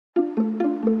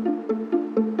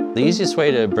The easiest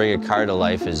way to bring a car to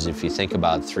life is if you think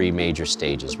about three major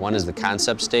stages. One is the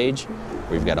concept stage,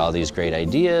 where you've got all these great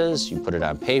ideas, you put it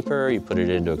on paper, you put it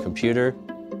into a computer.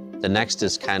 The next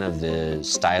is kind of the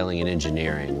styling and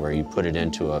engineering, where you put it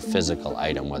into a physical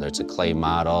item, whether it's a clay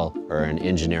model or an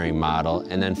engineering model.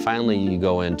 And then finally, you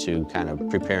go into kind of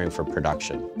preparing for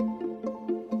production.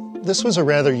 This was a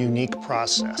rather unique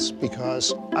process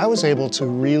because I was able to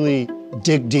really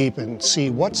dig deep and see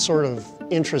what sort of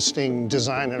interesting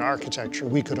design and architecture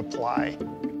we could apply.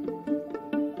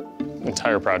 The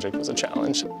entire project was a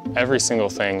challenge. Every single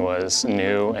thing was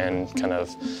new and kind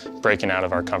of breaking out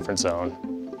of our comfort zone.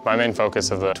 My main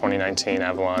focus of the 2019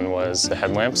 Avalon was the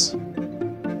headlamps.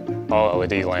 All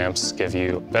LED lamps give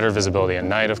you better visibility at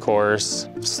night, of course,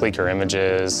 sleeker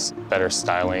images, better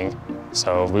styling.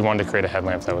 So we wanted to create a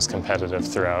headlamp that was competitive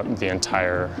throughout the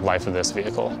entire life of this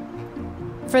vehicle.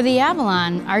 For the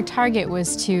Avalon, our target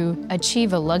was to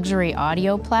achieve a luxury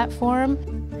audio platform.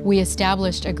 We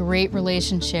established a great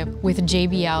relationship with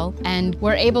JBL, and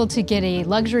we're able to get a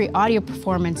luxury audio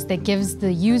performance that gives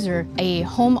the user a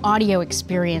home audio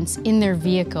experience in their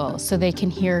vehicle so they can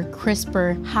hear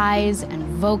crisper highs and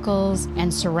vocals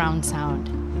and surround sound.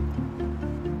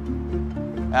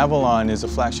 Avalon is a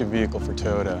flagship vehicle for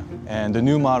Toyota, and the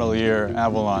new model year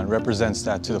Avalon represents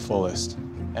that to the fullest.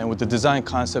 And with the design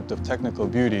concept of technical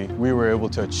beauty, we were able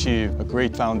to achieve a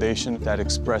great foundation that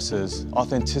expresses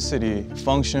authenticity,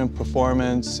 function,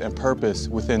 performance, and purpose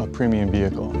within a premium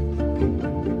vehicle.